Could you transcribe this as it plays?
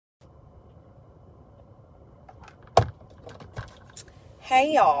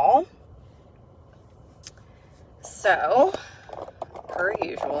Hey y'all, so per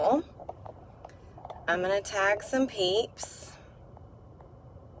usual I'm gonna tag some peeps.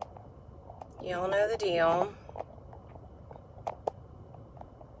 Y'all know the deal.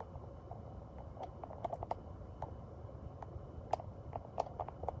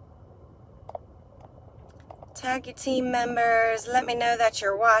 Tag your team members, let me know that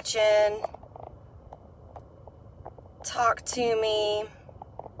you're watching. Talk to me.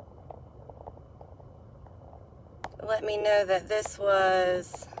 Let me know that this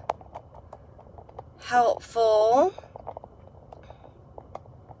was helpful.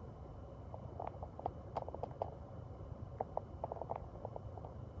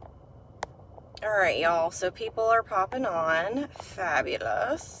 All right, y'all, so people are popping on.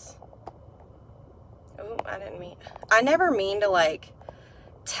 Fabulous. Oh, I never mean to like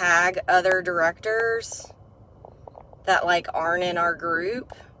tag other directors that like aren't in our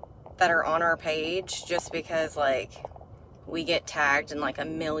group, that are on our page, just because like we get tagged in like a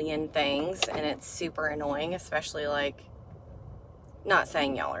million things and it's super annoying, especially like, not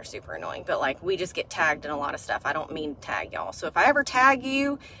saying y'all are super annoying, but like we just get tagged in a lot of stuff. I don't mean to tag y'all. So if I ever tag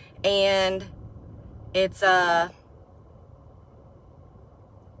you and it's on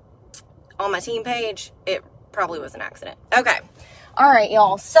my team page, it probably was an accident. Okay. All right,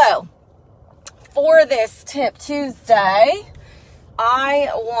 y'all. So for this Tip Tuesday, I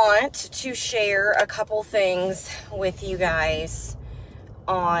want to share a couple things with you guys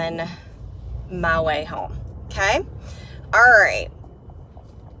on my way home. Okay? All right.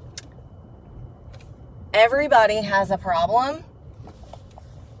 Everybody has a problem.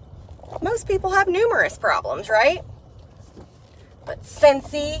 Most people have numerous problems, right? But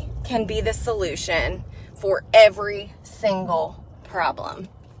Scentsy can be the solution for every single problem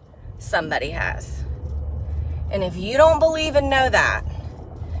somebody has. And if you don't believe and know that,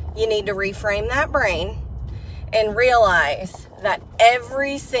 you need to reframe that brain and realize that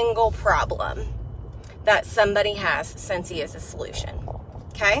every single problem that somebody has, Scentsy is a solution.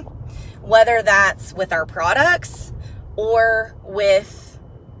 Okay? Whether that's with our products or with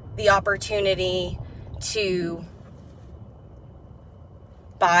the opportunity to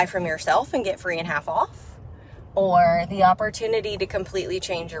buy from yourself and get free and half off, or the opportunity to completely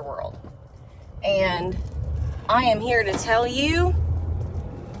change your world. And I am here to tell you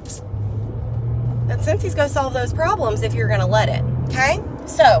that Scentsy's going to solve those problems if you're going to let it. Okay?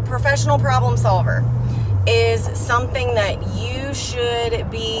 So, professional problem solver is something that you should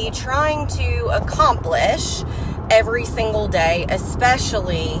be trying to accomplish every single day,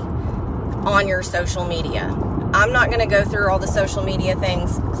 especially on your social media. I'm not going to go through all the social media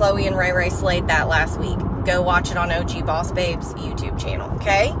things. Chloe and Ray Ray slayed that last week. Go watch it on OG Boss Babes YouTube channel,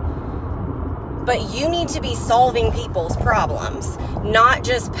 okay? But you need to be solving people's problems, not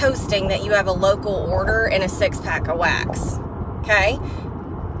just posting that you have a local order and a 6-pack of wax, okay?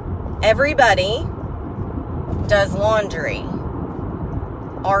 Everybody does laundry.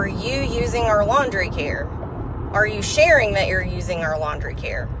 Are you using our laundry care? Are you sharing that you're using our laundry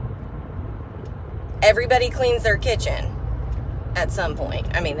care? Everybody cleans their kitchen at some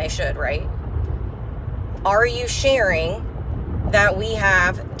point. I mean, they should, right? Are you sharing that we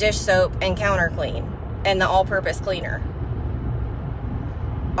have dish soap and counter clean and the all-purpose cleaner?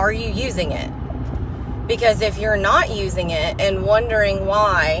 Are you using it? Because if you're not using it and wondering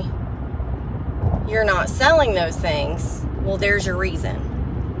why you're not selling those things, well, there's your reason.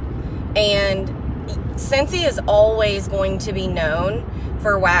 And Scentsy is always going to be known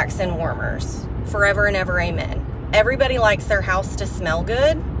for wax and warmers. Forever and ever, amen. Everybody likes their house to smell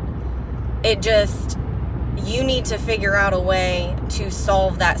good. It just, you need to figure out a way to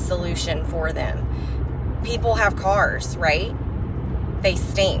solve that solution for them. People have cars, right? They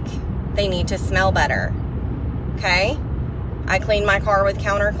stink. They need to smell better. Okay? I cleaned my car with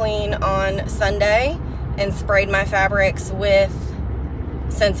Counter Clean on Sunday and sprayed my fabrics with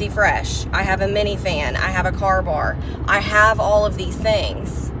Scentsy Fresh. I have a mini fan. I have a car bar. I have all of these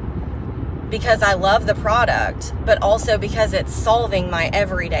things because I love the product, but also because it's solving my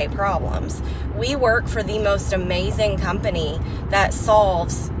everyday problems. We work for the most amazing company that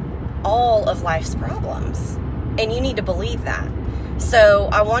solves all of life's problems, and you need to believe that. So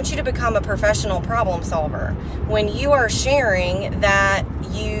I want you to become a professional problem solver. When you are sharing that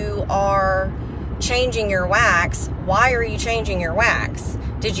you are changing your wax, why are you changing your wax?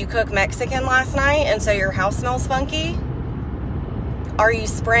 Did you cook Mexican last night and so your house smells funky? Are you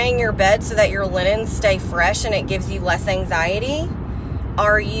spraying your bed so that your linens stay fresh and it gives you less anxiety?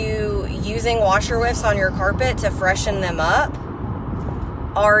 Are you using washer whiffs on your carpet to freshen them up?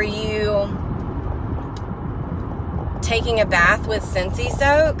 Are you taking a bath with Scentsy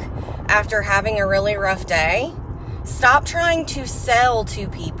Soak after having a really rough day, stop trying to sell to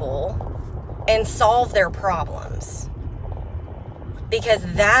people and solve their problems. Because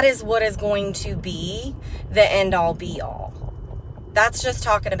that is what is going to be the end-all be-all. That's just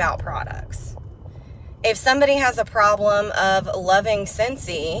talking about products. If somebody has a problem of loving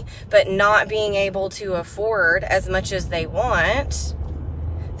Scentsy, but not being able to afford as much as they want,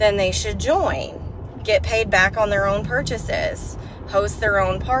 then they should join. Get paid back on their own purchases. Host their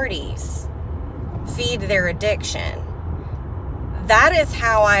own parties. Feed their addiction. That is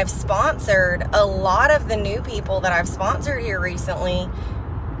how I've sponsored a lot of the new people that I've sponsored here recently,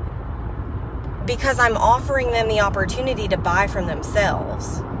 because I'm offering them the opportunity to buy from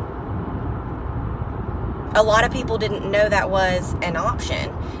themselves. A lot of people didn't know that was an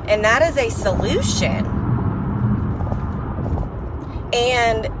option, and that is a solution.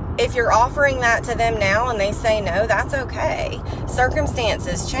 And if you're offering that to them now and they say no, that's okay.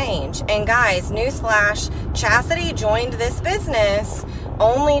 Circumstances change. And guys, newsflash, Chastity joined this business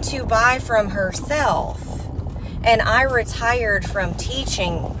only to buy from herself. And I retired from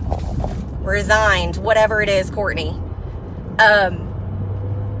teaching, resigned, whatever it is, Courtney. And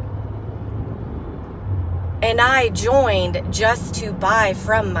I joined just to buy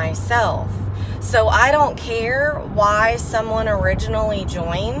from myself. So I don't care why someone originally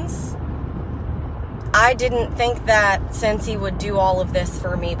joins. I didn't think that Scentsy would do all of this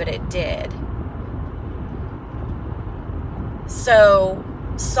for me, but it did. So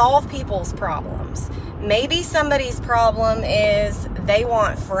solve people's problems. Maybe somebody's problem is they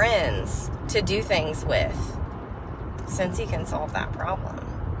want friends to do things with. Scentsy can solve that problem.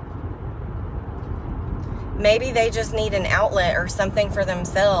 Maybe they just need an outlet or something for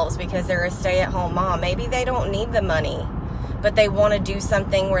themselves because they're a stay-at-home mom. Maybe they don't need the money, but they want to do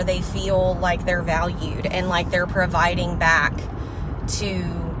something where they feel like they're valued and like they're providing back to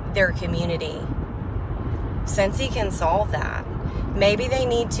their community. Scentsy can solve that. Maybe they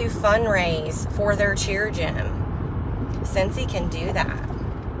need to fundraise for their cheer gym. Scentsy can do that.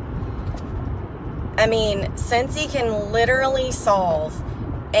 I mean, Scentsy can literally solve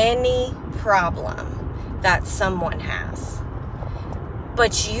any problem that someone has.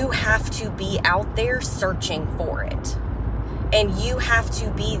 But you have to be out there searching for it. And you have to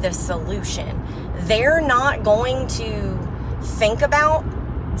be the solution. They're not going to think about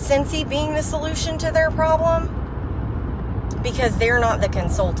Scentsy being the solution to their problem because they're not the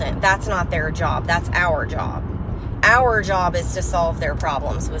consultant. That's not their job. That's our job. Our job is to solve their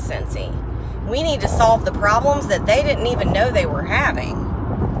problems with Scentsy. We need to solve the problems that they didn't even know they were having.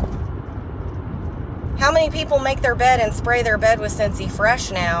 How many people make their bed and spray their bed with Scentsy Fresh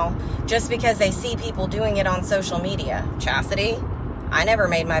now just because they see people doing it on social media? Chastity, I never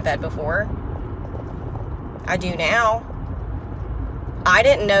made my bed before. I do now. I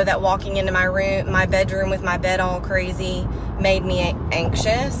didn't know that walking into my bedroom with my bed all crazy made me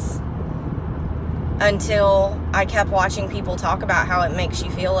anxious until I kept watching people talk about how it makes you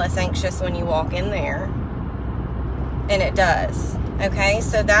feel less anxious when you walk in there. And it does. Okay,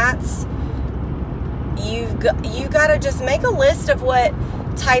 so that's... You've got to just make a list of what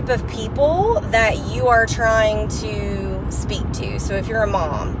type of people that you are trying to speak to. So if you're a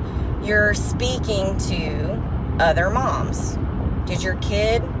mom, you're speaking to other moms. Did your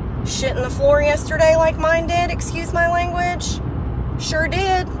kid shit in the floor yesterday like mine did? Excuse my language. Sure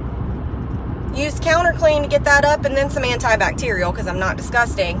did. Used counter clean to get that up and then some antibacterial because I'm not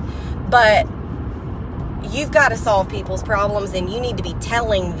disgusting. But you've got to solve people's problems and you need to be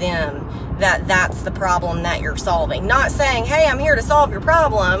telling them that that's the problem that you're solving. Not saying, hey, I'm here to solve your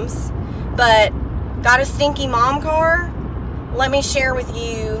problems, but got a stinky mom car? Let me share with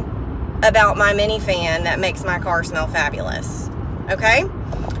you about my minifan that makes my car smell fabulous. Okay?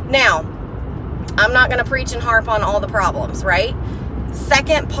 Now, I'm not going to preach and harp on all the problems, right?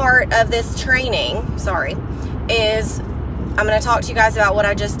 Second part of this training, is I'm going to talk to you guys about what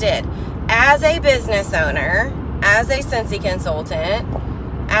I just did. As a business owner, as a Scentsy consultant,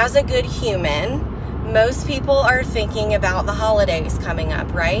 as a good human, most people are thinking about the holidays coming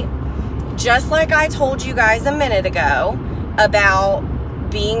up, right? Just like I told you guys a minute ago about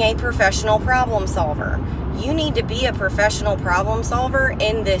being a professional problem solver. You need to be a professional problem solver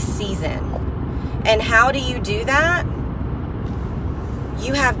in this season. And how do you do that?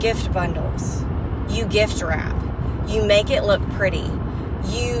 You have gift bundles. You gift wrap. You make it look pretty.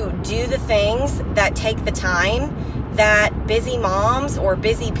 You do the things that take the time that busy moms or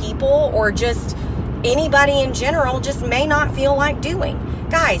busy people or just anybody in general just may not feel like doing.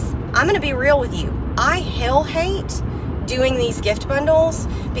 Guys, I'm going to be real with you. I hell hate doing these gift bundles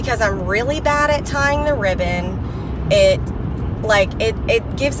because I'm really bad at tying the ribbon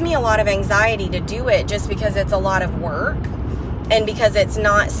it gives me a lot of anxiety to do it, just because it's a lot of work, and because it's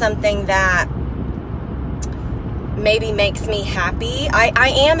not something that maybe makes me happy. I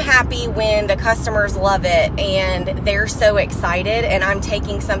am happy when the customers love it and they're so excited and I'm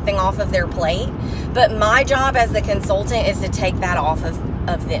taking something off of their plate. But my job as the consultant is to take that off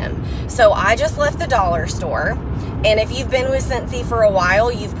of them. So I just left the dollar store. And if you've been with Scentsy for a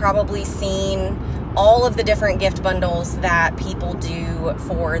while, you've probably seen all of the different gift bundles that people do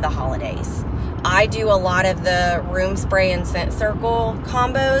for the holidays. I do a lot of the room spray and scent circle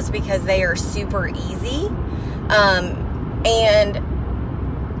combos because they are super easy. And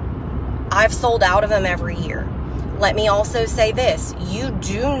I've sold out of them every year. Let me also say this. You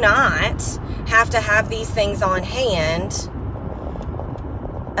do not have to have these things on hand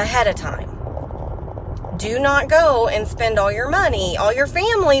ahead of time. Do not go and spend all your money, all your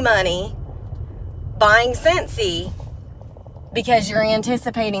family money, buying Scentsy because you're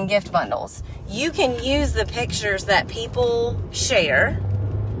anticipating gift bundles. You can use the pictures that people share,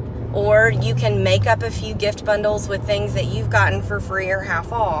 or you can make up a few gift bundles with things that you've gotten for free or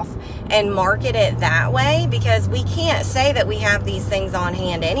half off and market it that way, because we can't say that we have these things on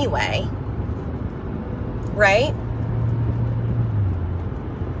hand anyway, right?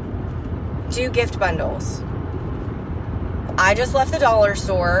 Do gift bundles. I just left the dollar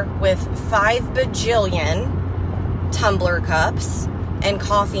store with 5 bajillion tumbler cups and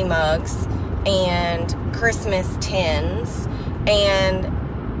coffee mugs and Christmas tins and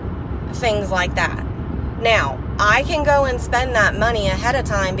things like that. Now, I can go and spend that money ahead of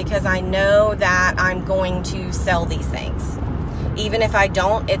time because I know that I'm going to sell these things. Even if I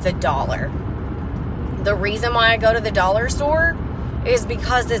don't, it's $1. The reason why I go to the dollar store is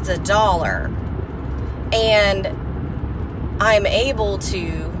because it's $1. And I'm able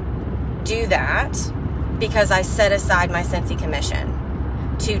to do that because I set aside my Scentsy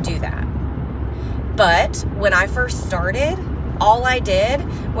commission to do that. But when I first started, all I did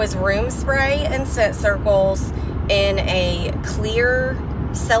was room spray and scent circles in a clear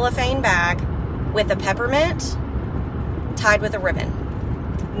cellophane bag with a peppermint tied with a ribbon.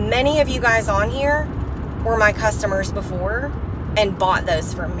 Many of you guys on here were my customers before and bought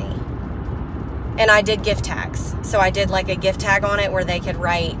those from me. And I did gift tags. So I did like a gift tag on it where they could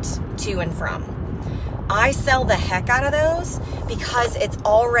write to and from. I sell the heck out of those because it's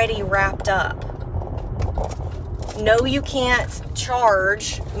already wrapped up. No, you can't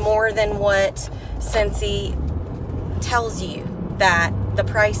charge more than what Scentsy tells you that the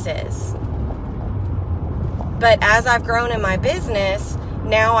price is. But as I've grown in my business,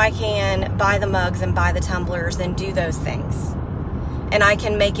 now I can buy the mugs and buy the tumblers and do those things. And I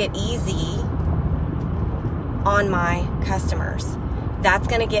can make it easy on my customers. That's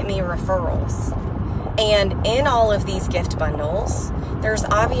going to get me referrals. And in all of these gift bundles, there's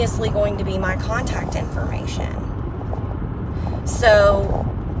obviously going to be my contact information. So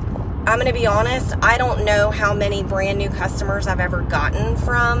I'm going to be honest, I don't know how many brand new customers I've ever gotten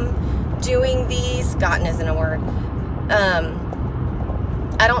from doing these. Gotten isn't a word.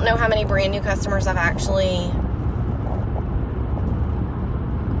 I don't know how many brand new customers I've actually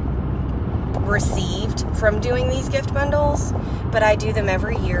received from doing these gift bundles, but I do them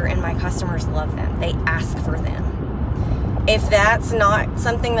every year and my customers love them. They ask for them. If that's not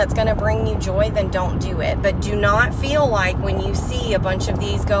something that's going to bring you joy, then don't do it. But do not feel like when you see a bunch of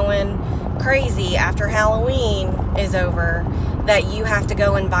these going crazy after Halloween is over that you have to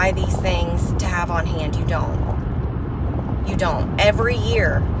go and buy these things to have on hand. You don't. You don't. Every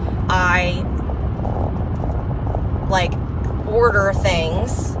year I like order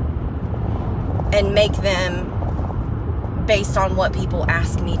things and make them based on what people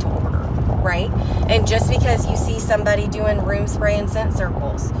ask me to order, right? And just because you see somebody doing room spray and scent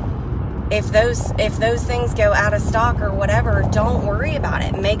circles, if those things go out of stock or whatever, don't worry about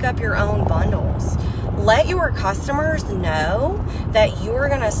it. Make up your own bundles. Let your customers know that you are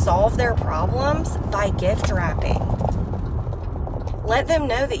going to solve their problems by gift wrapping. Let them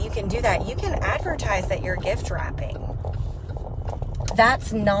know that you can do that. You can advertise that you're gift wrapping.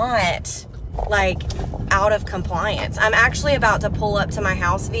 That's not like out of compliance. I'm actually about to pull up to my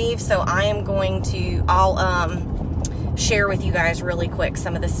house, Vive, so I am going to, I'll share with you guys really quick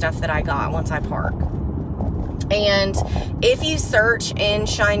some of the stuff that I got once I park. And if you search in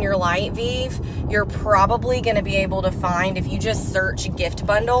Shine Your Light, Vive, you're probably going to be able to find, if you just search gift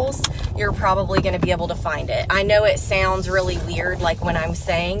bundles, you're probably going to be able to find it. I know it sounds really weird like when I'm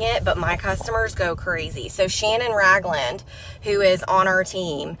saying it, but my customers go crazy. So Shannon Ragland, who is on our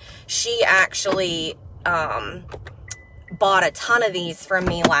team, she actually bought a ton of these from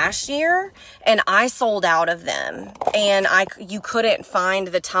me last year, and I sold out of them, and you couldn't find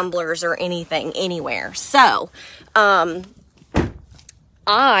the tumblers or anything anywhere. So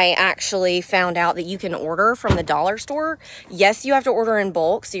I actually found out that you can order from the dollar store. Yes, you have to order in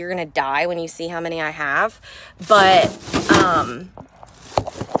bulk, so you're gonna die when you see how many I have, but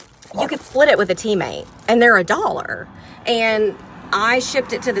you could split it with a teammate, and they're $1. And I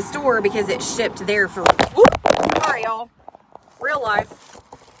shipped it to the store because it shipped there for, sorry y'all, real life.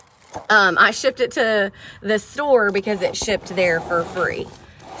 I shipped it to the store because it shipped there for free.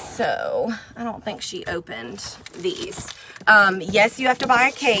 So I don't think she opened these. Yes, you have to buy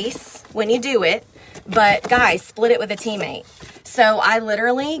a case when you do it, but guys, split it with a teammate. So I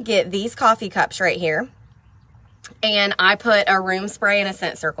literally get these coffee cups right here, and I put a room spray and a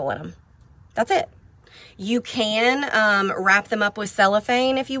scent circle in them. That's it. You can wrap them up with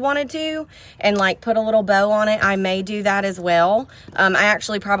cellophane if you wanted to, and like put a little bow on it. I may do that as well. I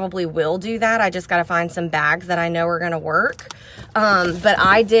actually probably will do that. I just got to find some bags that I know are going to work. But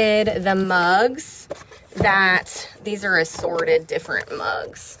I did the mugs these are assorted different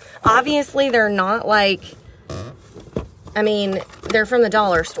mugs. Obviously, they're not like, I mean, they're from the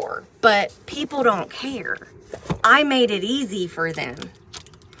dollar store, but people don't care. I made it easy for them.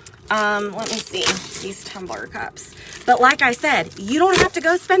 Let me see, these tumbler cups. But like I said, you don't have to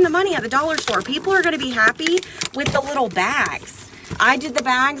go spend the money at the dollar store. People are going to be happy with the little bags. I did the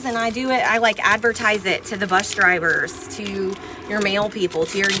bags, and I like advertise it to the bus drivers, to your mail people,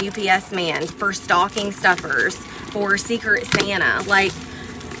 to your UPS man, for stocking stuffers, for Secret Santa. Like,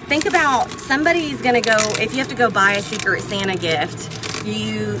 think about, somebody's going to go, if you have to go buy a Secret Santa gift,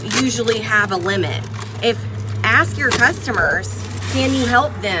 you usually have a limit. Ask your customers, can you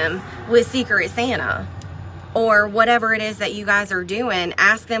help them with Secret Santa? Or whatever it is that you guys are doing,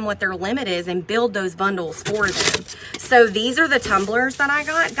 ask them what their limit is and build those bundles for them. So these are the tumblers that I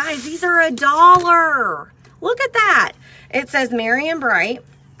got. Guys, these are $1. Look at that. It says Merry and Bright.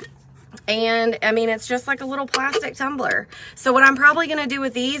 And I mean, it's just like a little plastic tumbler. So what I'm probably gonna do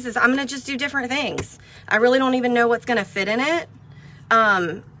with these is I'm gonna just do different things. I really don't even know what's gonna fit in it.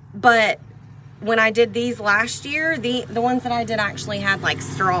 But when I did these last year, the ones that I did actually had like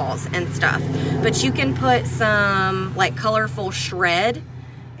straws and stuff. But you can put some like colorful shred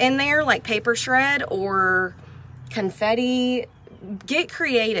in there, like paper shred or confetti. Get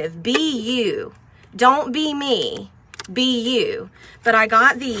creative. Be you. Don't be me. Be you. But I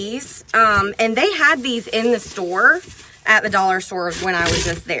got these, and they had these in the store at the dollar store when I was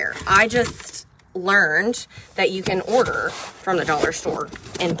just there. I just learned that you can order from the dollar store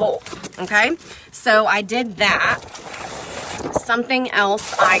in bulk. Okay, so I did that. Something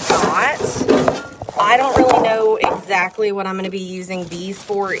else I got, I don't really know exactly what I'm going to be using these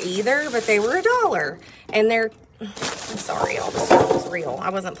for either, but they were $1, and they're, I'm sorry, all this stuff is real. I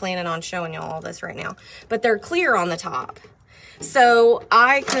wasn't planning on showing y'all all this right now, but they're clear on the top. So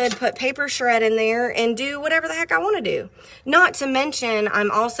I could put paper shred in there and do whatever the heck I want to do. Not to mention,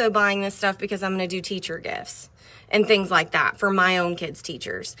 I'm also buying this stuff because I'm going to do teacher gifts and things like that for my own kids'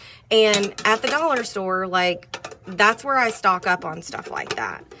 teachers. And at the dollar store, like, that's where I stock up on stuff like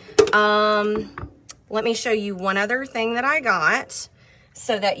that. Let me show you one other thing that I got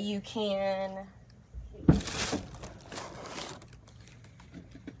so that you can...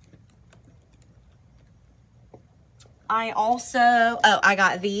 I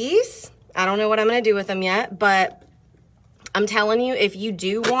got these. I don't know what I'm going to do with them yet, but I'm telling you, if you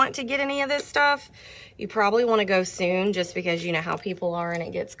do want to get any of this stuff, you probably want to go soon, just because you know how people are and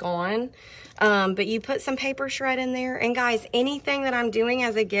it gets gone. But you put some paper shred in there, and guys, anything that I'm doing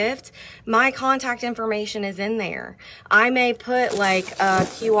as a gift, my contact information is in there. I may put like a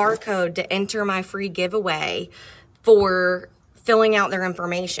QR code to enter my free giveaway for filling out their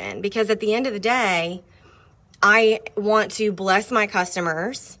information, because at the end of the day, I want to bless my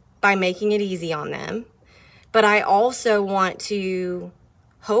customers by making it easy on them, but I also want to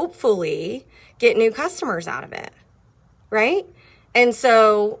hopefully get new customers out of it, right? And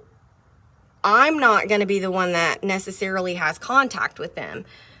so I'm not going to be the one that necessarily has contact with them,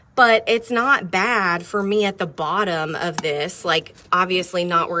 but it's not bad for me at the bottom of this, like obviously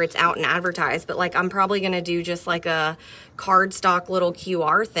not where it's out and advertised, but like I'm probably going to do just like a cardstock little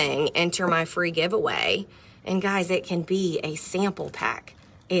QR thing, enter my free giveaway. And guys, it can be a sample pack.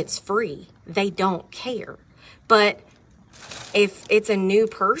 It's free. They don't care. But if it's a new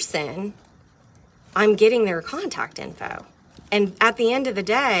person, I'm getting their contact info. And at the end of the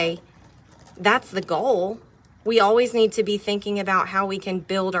day, that's the goal. We always need to be thinking about how we can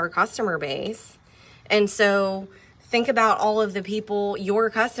build our customer base. And so think about all of the people your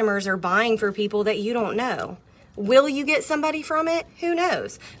customers are buying for people that you don't know. Will you get somebody from it? Who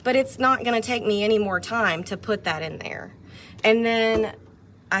knows? But it's not going to take me any more time to put that in there. And then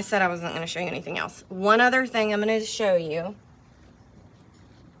I said I wasn't going to show you anything else. One other thing I'm going to show you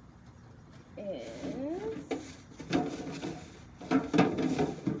is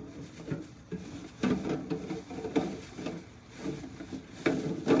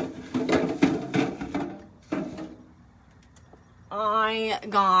I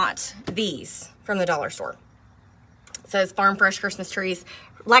got these from the dollar store. It says Farm Fresh Christmas trees.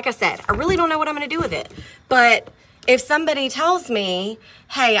 Like I said, I really don't know what I'm going to do with it. But if somebody tells me,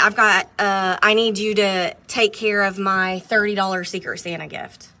 hey, I need you to take care of my $30 Secret Santa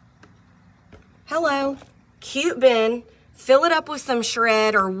gift. Hello, cute bin, fill it up with some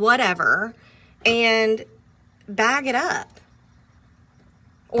shred or whatever, and bag it up.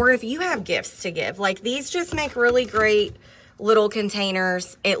 Or if you have gifts to give, like these just make really great little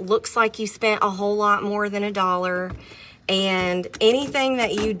containers. It looks like you spent a whole lot more than $1. And anything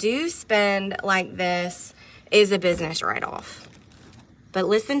that you do spend like this is a business write-off. But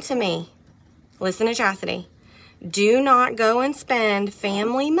listen to me. Listen to Chastity. Do not go and spend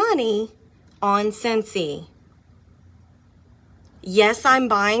family money on Scentsy. Yes, I'm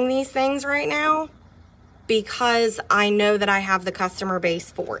buying these things right now because I know that I have the customer base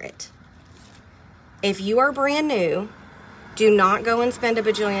for it. If you are brand new, do not go and spend $1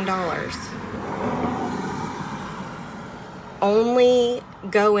 bajillion. Only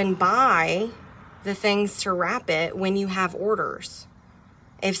go and buy the things to wrap it when you have orders.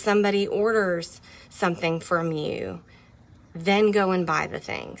 If somebody orders something from you, then go and buy the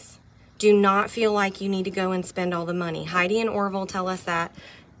things. Do not feel like you need to go and spend all the money. Heidi and Orville tell us that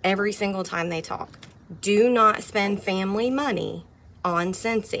every single time they talk. Do not spend family money on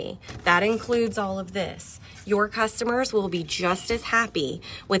Scentsy. That includes all of this. Your customers will be just as happy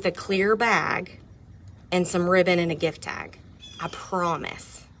with a clear bag and some ribbon and a gift tag. I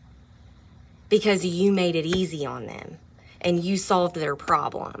promise. Because you made it easy on them and you solved their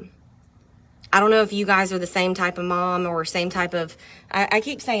problem. I don't know if you guys are the same type of mom or same type of, I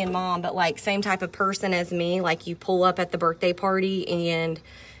keep saying mom, but like same type of person as me. Like you pull up at the birthday party and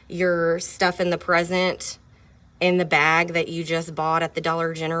you're stuffing the present in the bag that you just bought at the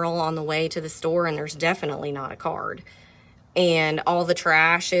Dollar General on the way to the store, and there's definitely not a card. And all the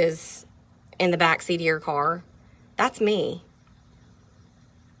trash is in the back seat of your car. That's me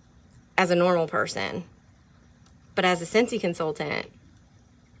as a normal person. But as a Scentsy consultant,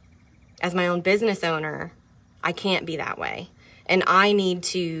 as my own business owner, I can't be that way. And I need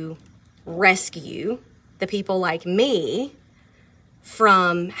to rescue the people like me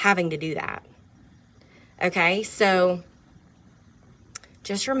from having to do that. Okay, so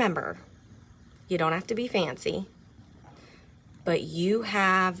just remember, you don't have to be fancy, but you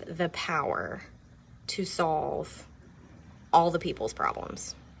have the power to solve all the people's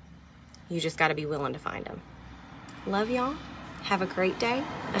problems. You just got to be willing to find them. Love y'all. Have a great day.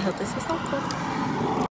 I hope this was helpful.